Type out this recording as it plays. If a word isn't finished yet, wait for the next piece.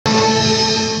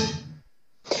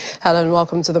Hello and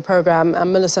welcome to the program.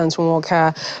 I'm Millicent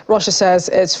Walker. Russia says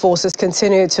its forces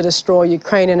continue to destroy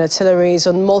Ukrainian artilleries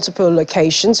on multiple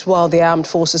locations, while the Armed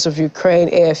Forces of Ukraine,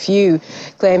 AFU,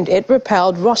 claimed it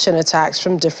repelled Russian attacks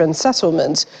from different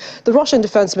settlements. The Russian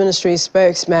Defense Ministry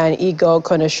spokesman Igor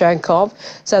Konashenkov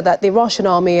said that the Russian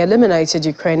army eliminated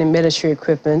Ukrainian military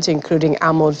equipment, including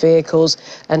armored vehicles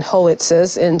and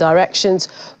howitzers, in directions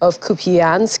of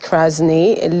Kupiansk,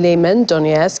 Krasny, Lyman,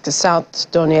 Donetsk, South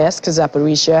Donetsk,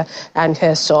 Zaporizhia and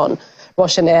Kherson.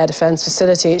 Russian air defense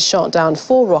facilities shot down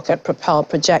 4 rocket-propelled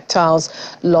projectiles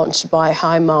launched by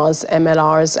HIMARS,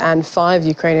 MLRs and 5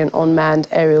 Ukrainian unmanned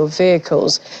aerial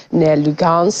vehicles near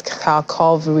Lugansk,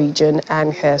 Kharkov region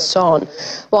and Kherson,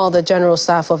 while the General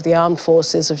Staff of the Armed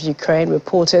Forces of Ukraine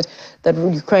reported that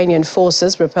Ukrainian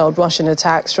forces repelled Russian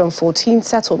attacks from 14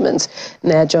 settlements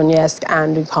near Donetsk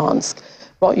and Luhansk.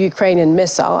 Ukrainian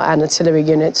missile and artillery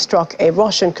units struck a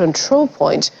Russian control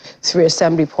point, 3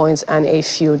 assembly points and a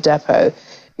fuel depot.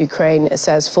 Ukraine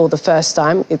says for the first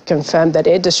time it confirmed that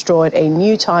it destroyed a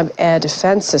new type air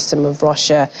defense system of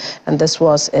Russia, and this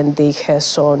was in the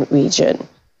Kherson region.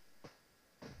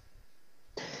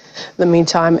 In the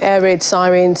meantime, air raid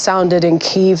sirens sounded in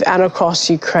Kyiv and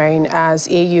across Ukraine as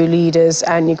EU leaders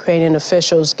and Ukrainian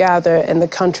officials gather in the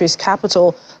country's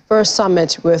capital for a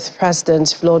summit with President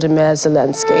Volodymyr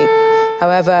Zelensky.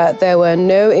 However, there were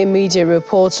no immediate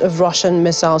reports of Russian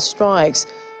missile strikes.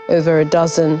 Over a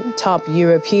dozen top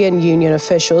European Union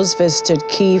officials visited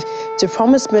Kyiv to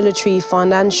promise military,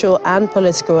 financial and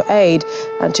political aid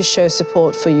and to show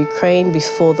support for Ukraine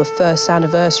before the first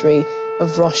anniversary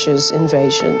of Russia's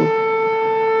invasion.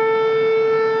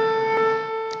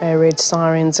 Air raid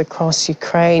sirens across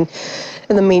Ukraine.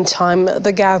 In the meantime,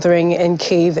 the gathering in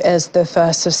Kyiv is the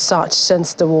first of such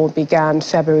since the war began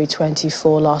February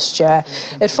 24 last year.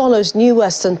 It follows new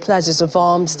Western pledges of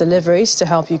arms deliveries to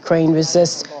help Ukraine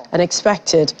resist an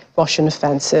expected Russian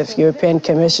offensive. European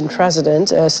Commission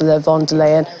President Ursula von der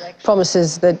Leyen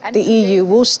promises that the EU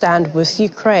will stand with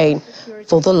Ukraine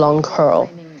for the long haul.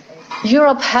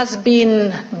 Europe has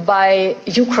been by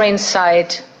Ukraine's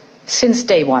side since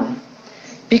day one,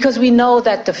 because we know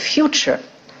that the future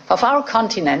of our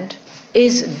continent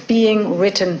is being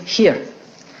written here.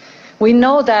 We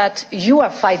know that you are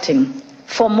fighting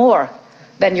for more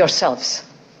than yourselves.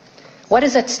 What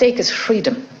is at stake is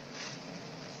freedom.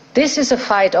 This is a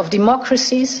fight of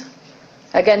democracies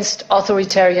against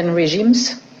authoritarian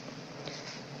regimes.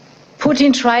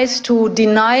 Putin tries to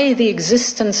deny the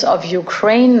existence of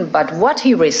Ukraine, but what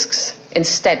he risks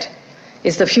instead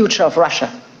is the future of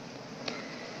Russia.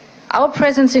 Our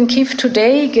presence in Kyiv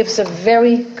today gives a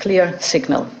very clear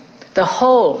signal. The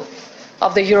whole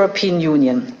of the European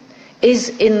Union is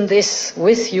in this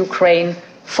with Ukraine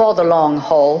for the long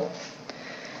haul,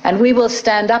 and we will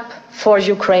stand up for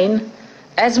Ukraine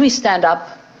as we stand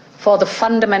up for the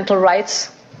fundamental rights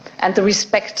and the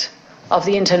respect of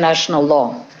the international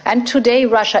law. And today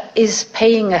Russia is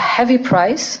paying a heavy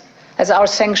price as our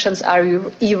sanctions are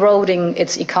eroding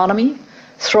its economy,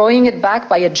 throwing it back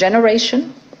by a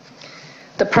generation.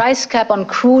 The price cap on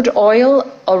crude oil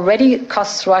already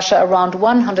costs Russia around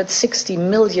 160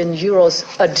 million euros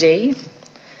a day.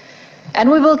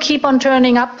 And we will keep on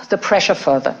turning up the pressure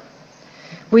further.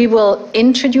 We will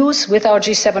introduce with our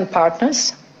G7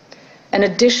 partners an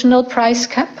additional price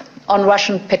cap on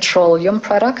Russian petroleum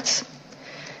products.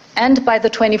 And by the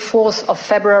 24th of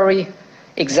February,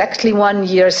 exactly 1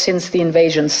 year since the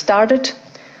invasion started,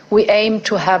 we aim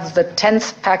to have the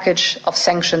 10th package of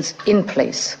sanctions in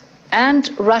place. And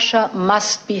Russia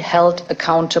must be held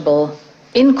accountable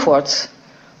in courts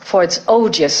for its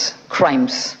odious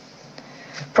crimes.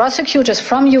 Prosecutors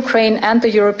from Ukraine and the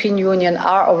European Union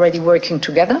are already working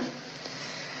together.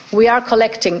 We are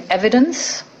collecting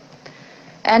evidence.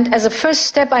 And as a first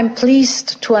step, I'm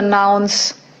pleased to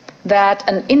announce that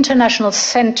an international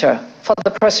center for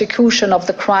the prosecution of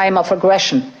the crime of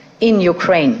aggression in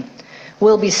Ukraine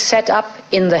will be set up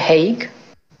in The Hague.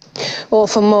 Well,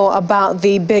 for more about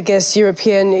the biggest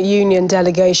European Union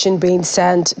delegation being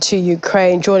sent to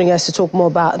Ukraine, joining us to talk more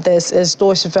about this is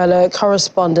Deutsche Welle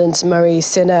correspondent Marie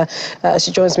Sinner.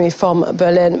 She joins me from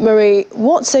Berlin. Marie,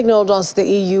 what signal does the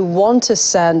EU want to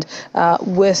send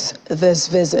with this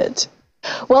visit?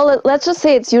 Well, let's just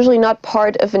say it's usually not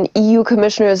part of an EU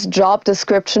commissioner's job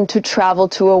description to travel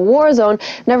to a war zone.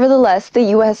 Nevertheless, the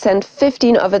EU has sent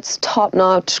 15 of its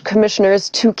top-notch commissioners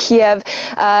to Kiev,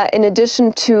 in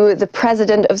addition to the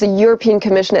president of the European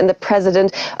Commission and the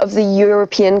president of the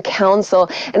European Council.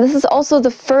 And this is also the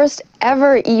first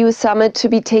ever EU summit to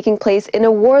be taking place in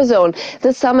a war zone.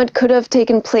 The summit could have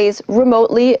taken place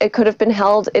remotely. It could have been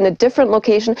held in a different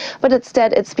location, but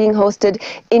instead it's being hosted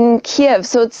in Kiev.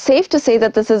 So it's safe to say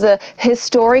that this is a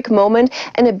historic moment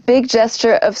and a big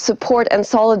gesture of support and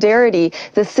solidarity.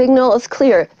 The signal is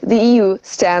clear. The EU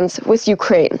stands with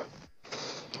Ukraine.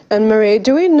 And Marie,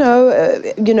 do we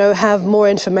know, have more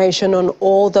information on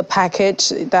all the package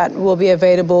that will be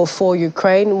available for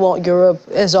Ukraine, what Europe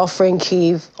is offering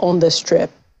Kyiv on this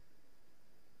trip?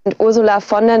 And Ursula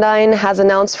von der Leyen has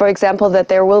announced, for example, that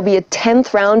there will be a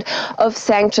 10th round of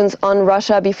sanctions on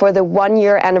Russia before the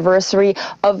one-year anniversary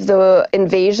of the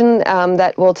invasion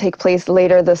that will take place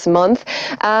later this month.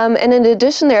 And in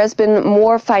addition, there has been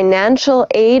more financial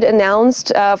aid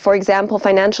announced, for example,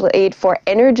 financial aid for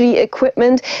energy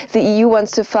equipment. The EU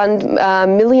wants to fund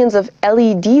millions of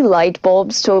LED light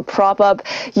bulbs to prop up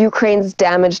Ukraine's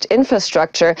damaged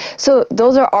infrastructure. So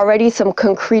those are already some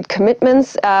concrete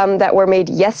commitments that were made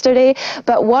yesterday.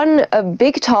 But one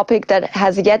big topic that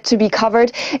has yet to be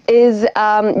covered is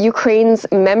Ukraine's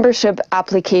membership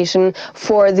application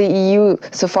for the EU.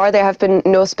 So far, there have been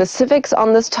no specifics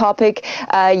on this topic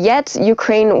yet.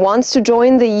 Ukraine wants to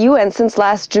join the EU, and since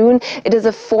last June, it is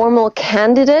a formal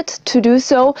candidate to do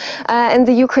so. And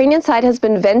the Ukrainian side has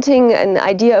been venting an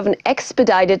idea of an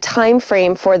expedited time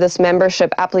frame for this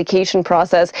membership application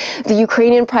process. The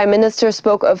Ukrainian Prime Minister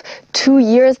spoke of 2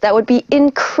 years. That would be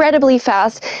incredibly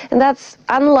fast. And that's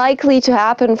unlikely to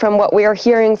happen from what we are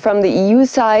hearing from the EU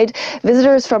side.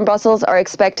 Visitors from Brussels are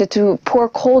expected to pour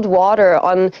cold water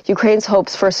on Ukraine's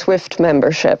hopes for swift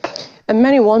membership. And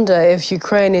many wonder if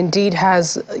Ukraine indeed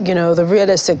has, the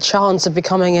realistic chance of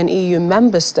becoming an EU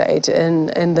member state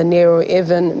in the near or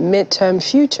even mid-term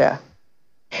future.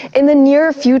 In the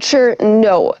near future,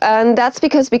 no. And that's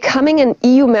because becoming an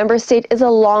EU member state is a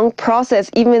long process,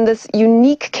 even in this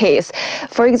unique case.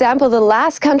 For example, the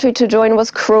last country to join was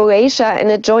Croatia,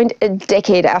 and it joined a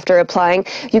decade after applying.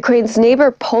 Ukraine's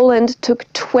neighbor, Poland, took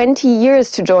 20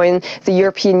 years to join the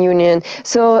European Union.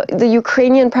 So the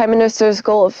Ukrainian Prime Minister's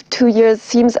goal of 2 years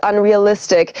seems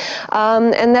unrealistic.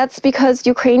 And that's because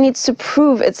Ukraine needs to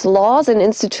prove its laws and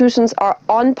institutions are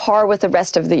on par with the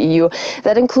rest of the EU.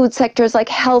 That includes sectors like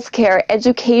healthcare,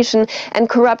 education, and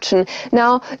corruption.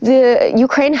 Now, the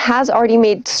Ukraine has already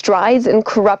made strides in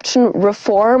corruption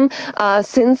reform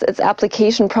since its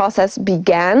application process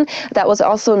began. That was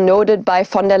also noted by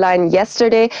von der Leyen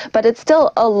yesterday, but it's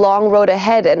still a long road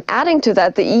ahead. And adding to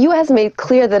that, the EU has made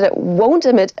clear that it won't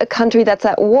admit a country that's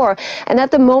at war. And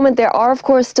at the moment, there are, of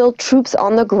course, still troops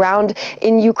on the ground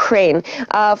in Ukraine.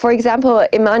 For example,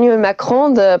 Emmanuel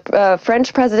Macron, the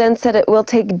French president, said it will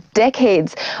take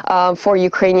decades for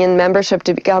Ukrainian membership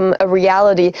to become a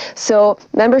reality. So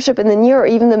membership in the near or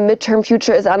even the midterm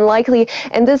future is unlikely.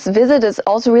 And this visit is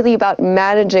also really about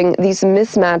managing these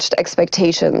mismatched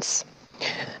expectations.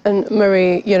 And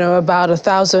Marie, about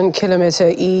 1,000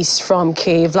 kilometers east from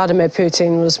Kyiv, Vladimir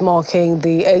Putin was marking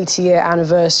the 80-year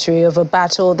anniversary of a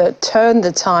battle that turned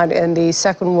the tide in the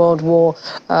Second World War,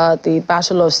 the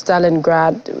Battle of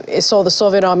Stalingrad. It saw the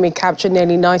Soviet army capture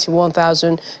nearly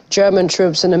 91,000 German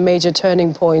troops in a major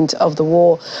turning point of the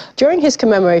war. During his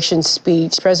commemoration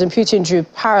speech, President Putin drew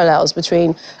parallels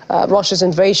between Russia's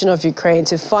invasion of Ukraine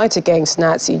to fight against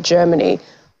Nazi Germany.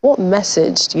 What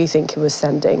message do you think he was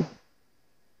sending?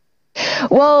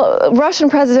 Well, Russian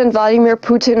President Vladimir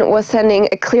Putin was sending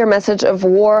a clear message of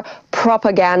war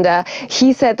propaganda.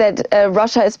 He said that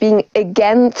Russia is being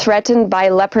again threatened by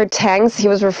Leopard tanks. He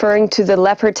was referring to the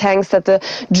Leopard tanks that the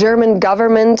German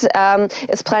government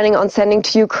is planning on sending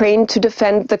to Ukraine to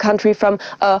defend the country from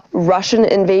a Russian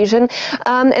invasion.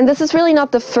 And this is really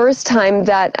not the first time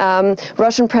that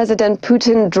Russian President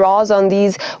Putin draws on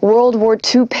these World War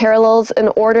II parallels in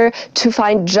order to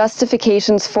find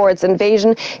justifications for its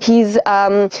invasion.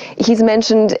 He's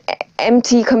mentioned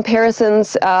empty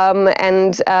comparisons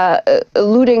and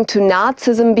alluding to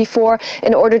Nazism before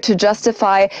in order to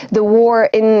justify the war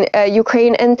in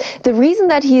Ukraine. And the reason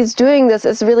that he's doing this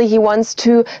is really he wants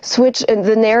to switch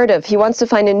the narrative. He wants to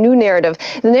find a new narrative.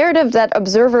 The narrative that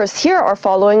observers here are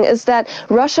following is that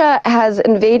Russia has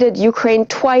invaded Ukraine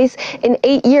twice in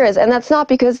 8 years. And that's not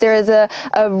because there is a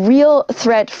real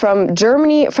threat from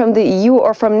Germany, from the EU,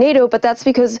 or from NATO, but that's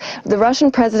because the Russian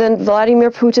president,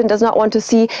 Vladimir Putin, does not want to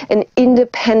see an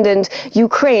independent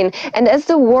Ukraine. And as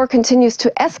the war continues to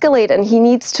escalate and he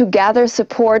needs to gather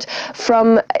support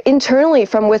from internally,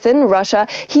 from within Russia,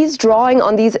 he's drawing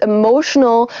on these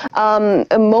emotional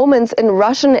moments in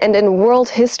Russian and in world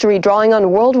history, drawing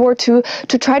on World War II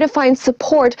to try to find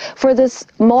support for this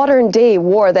modern day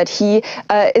war that he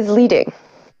is leading.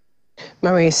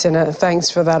 Marie Sinner, thanks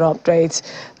for that update.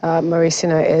 Marie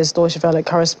Sinner is Deutsche Welle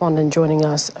correspondent joining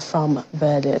us from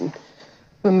Berlin.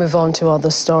 We move on to other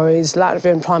stories.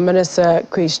 Latvian Prime Minister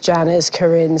Krišjānis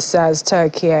Kariņš says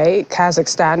Turkey,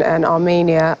 Kazakhstan and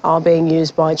Armenia are being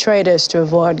used by traders to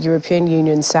avoid European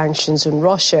Union sanctions on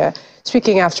Russia.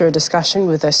 Speaking after a discussion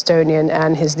with Estonian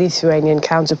and his Lithuanian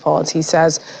counterparts, he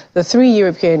says the three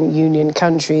European Union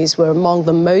countries were among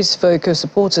the most vocal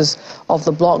supporters of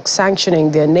the bloc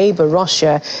sanctioning their neighbour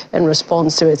Russia in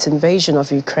response to its invasion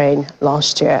of Ukraine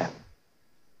last year.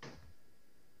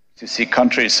 You see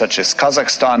countries such as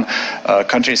Kazakhstan,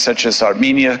 countries such as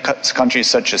Armenia, countries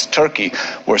such as Turkey,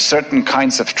 where certain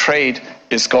kinds of trade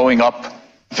is going up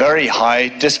very high,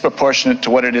 disproportionate to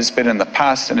what it has been in the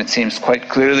past, and it seems quite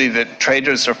clearly that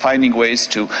traders are finding ways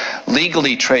to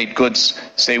legally trade goods,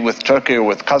 say with Turkey or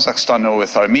with Kazakhstan or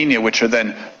with Armenia, which are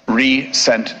then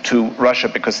re-sent to Russia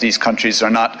because these countries are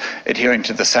not adhering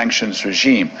to the sanctions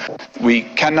regime. We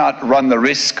cannot run the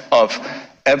risk of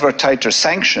ever tighter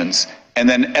sanctions and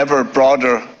then ever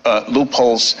broader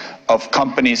loopholes of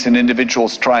companies and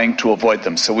individuals trying to avoid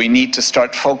them. So we need to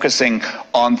start focusing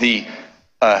on the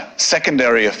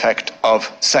secondary effect of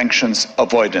sanctions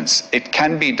avoidance. It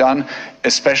can be done,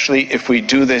 especially if we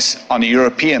do this on a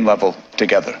European level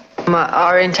together.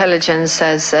 Our intelligence,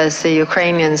 as the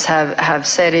Ukrainians have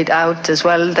said it out as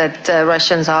well, that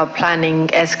Russians are planning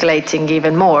escalating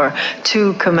even more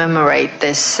to commemorate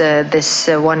this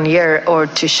 1 year, or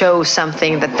to show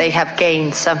something that they have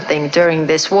gained something during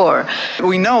this war.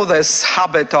 We know this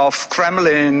habit of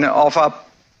Kremlin of a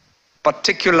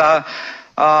particular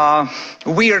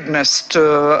weirdness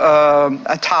to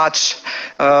attach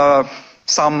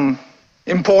some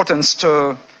importance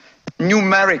to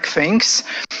numeric things,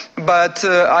 but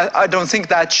I don't think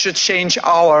that should change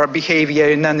our behavior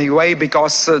in any way,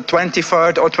 because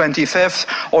 23rd or 25th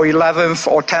or 11th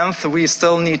or 10th, we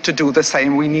still need to do the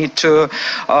same. We need to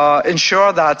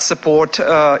ensure that support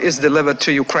is delivered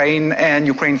to Ukraine and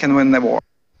Ukraine can win the war.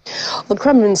 The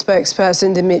Kremlin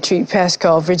spokesperson Dmitry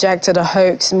Peskov rejected a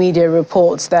hoax media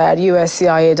reports that US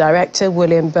CIA Director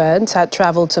William Burns had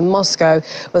traveled to Moscow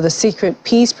with a secret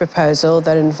peace proposal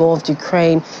that involved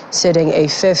Ukraine ceding a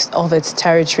fifth of its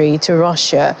territory to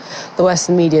Russia. The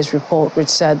Western media's report, which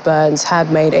said Burns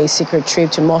had made a secret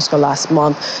trip to Moscow last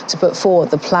month to put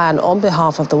forward the plan on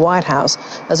behalf of the White House,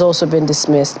 has also been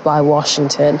dismissed by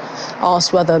Washington.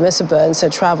 Asked whether Mr. Burns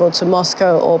had traveled to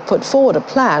Moscow or put forward a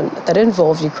plan that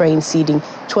involved Ukraine ceding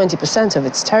 20% of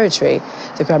its territory,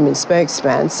 the Kremlin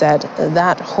spokesman said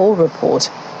that whole report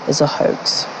is a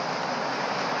hoax.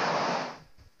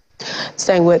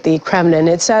 Staying with the Kremlin,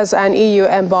 it says an EU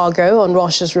embargo on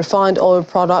Russia's refined oil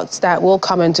products that will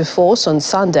come into force on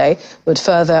Sunday would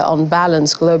further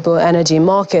unbalance global energy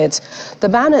markets. The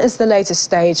ban is the latest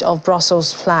stage of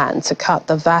Brussels' plan to cut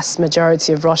the vast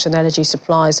majority of Russian energy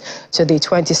supplies to the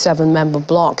 27-member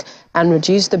bloc and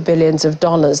reduce the billions of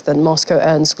dollars that Moscow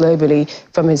earns globally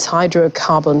from its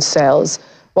hydrocarbon sales.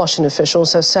 Russian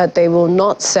officials have said they will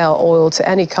not sell oil to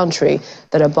any country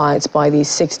that abides by the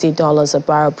 $60 a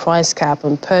barrel price cap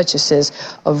on purchases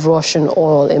of Russian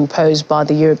oil imposed by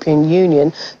the European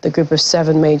Union, the group of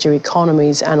 7 major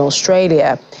economies, and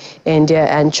Australia. India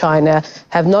and China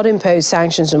have not imposed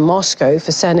sanctions on Moscow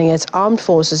for sending its armed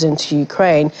forces into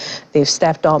Ukraine. They've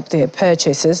stepped up their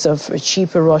purchases of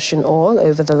cheaper Russian oil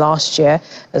over the last year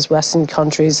as Western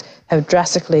countries have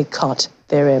drastically cut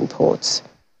their imports.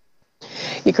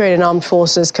 Ukrainian armed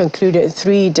forces concluded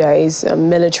 3 days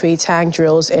military tank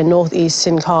drills in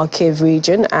northeastern Kharkiv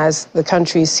region as the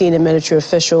country's senior military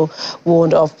official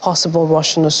warned of possible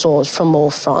Russian assault from all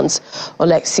fronts.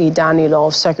 Oleksiy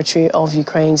Danilov, Secretary of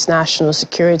Ukraine's National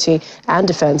Security and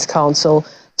Defense Council,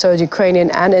 told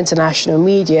Ukrainian and international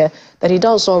media that he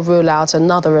does not rule out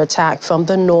another attack from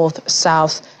the north,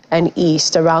 south and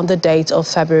east around the date of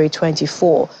February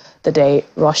 24. The day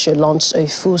Russia launched a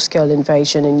full-scale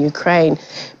invasion in Ukraine.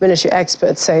 Military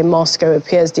experts say Moscow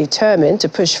appears determined to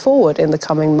push forward in the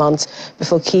coming months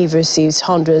before Kyiv receives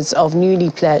hundreds of newly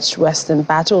pledged Western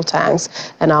battle tanks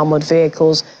and armored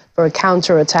vehicles for a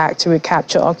counterattack to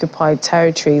recapture occupied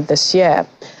territory this year.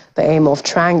 The aim of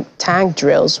tank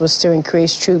drills was to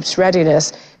increase troops'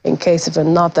 readiness in case of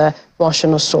another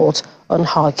Russian assault on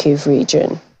Kharkiv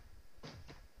region.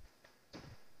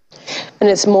 And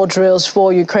it's more drills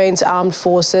for Ukraine's armed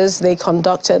forces. They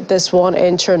conducted this one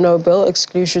in Chernobyl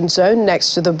exclusion zone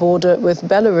next to the border with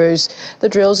Belarus. The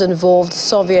drills involved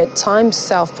Soviet-timed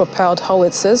self-propelled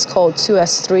howitzers called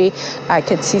 2S-3 at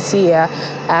Katsisia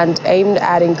and aimed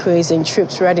at increasing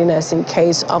troops' readiness in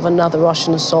case of another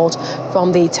Russian assault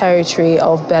from the territory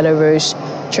of Belarus.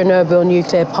 Chernobyl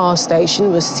nuclear power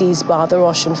station was seized by the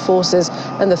Russian forces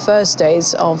in the first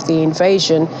days of the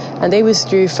invasion, and they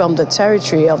withdrew from the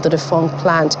territory of the defunct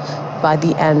plant by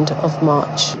the end of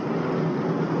March.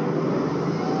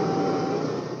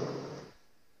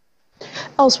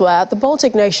 Elsewhere, the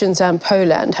Baltic nations and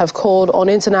Poland have called on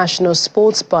international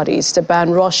sports bodies to ban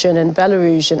Russian and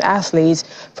Belarusian athletes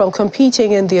from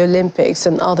competing in the Olympics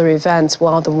and other events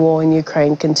while the war in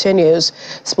Ukraine continues.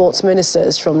 Sports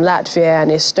ministers from Latvia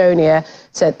and Estonia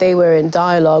said they were in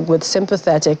dialogue with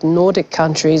sympathetic Nordic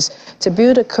countries to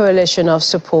build a coalition of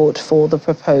support for the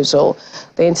proposal.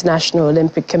 The International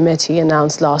Olympic Committee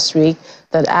announced last week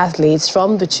that athletes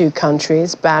from the two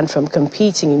countries banned from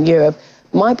competing in Europe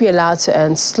might be allowed to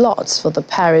earn slots for the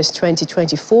Paris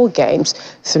 2024 Games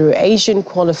through Asian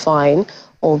qualifying,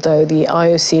 although the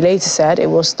IOC later said it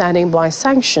was standing by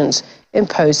sanctions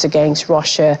imposed against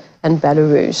Russia and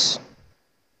Belarus.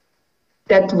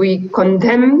 That we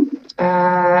condemn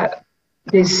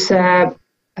this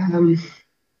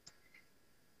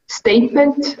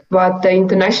statement what the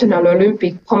International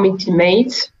Olympic Committee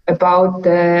made about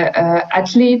the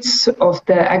athletes of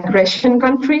the aggression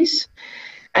countries.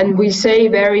 And we say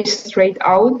very straight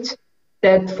out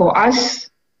that for us,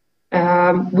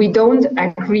 we don't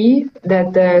agree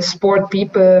that the sport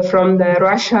people from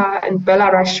Russia and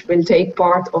Belarus will take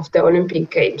part of the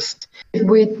Olympic Games. If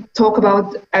we talk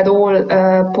about at all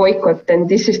boycott, then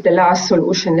this is the last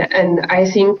solution. And I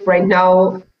think right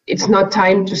now it's not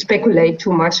time to speculate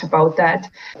too much about that.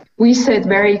 We said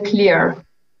very clear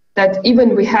that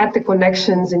even we had the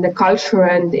connections in the culture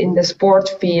and in the sport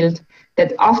field,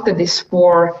 that after this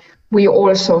war, we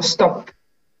also stop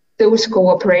those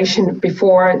cooperation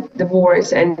before the war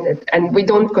is ended, and we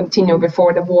don't continue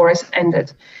before the war is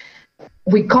ended.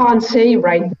 We can't say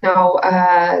right now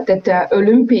that the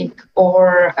Olympic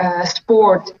or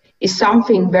sport is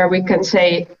something where we can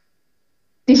say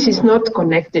this is not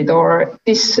connected or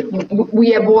this.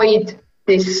 We avoid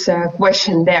this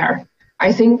question there.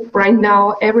 I think right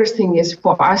now everything is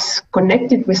for us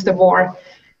connected with the war.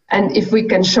 And if we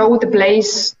can show the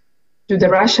place to the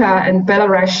Russia and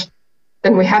Belarus,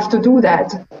 then we have to do that.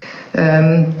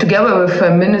 Together with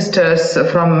ministers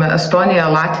from Estonia,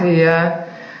 Latvia,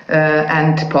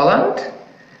 and Poland,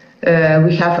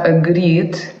 we have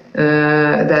agreed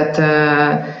that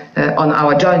on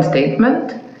our joint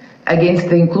statement against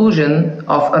the inclusion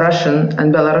of Russian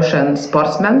and Belarusian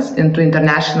sportsmen into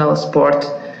international sport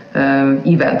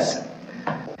events.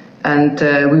 And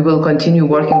we will continue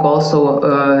working also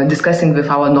discussing with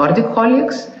our Nordic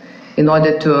colleagues in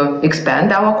order to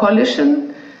expand our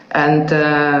coalition and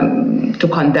to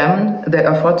condemn the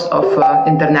efforts of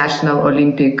International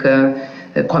Olympic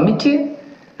Committee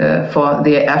for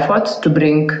their efforts to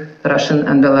bring Russian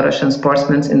and Belarusian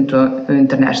sportsmen into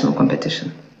international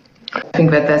competition. I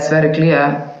think that that's very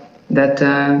clear that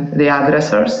they are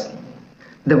aggressors.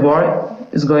 The war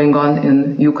is going on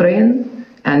in Ukraine.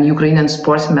 And Ukrainian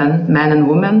sportsmen, men and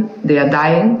women, they are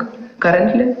dying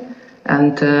currently.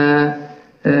 And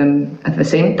at the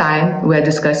same time, we are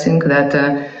discussing that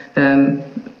men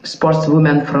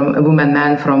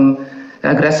from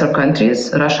aggressor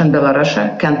countries, Russia and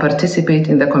Belarus, can participate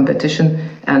in the competition.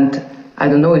 And I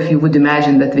don't know if you would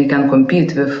imagine that we can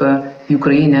compete with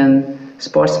Ukrainian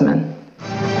sportsmen.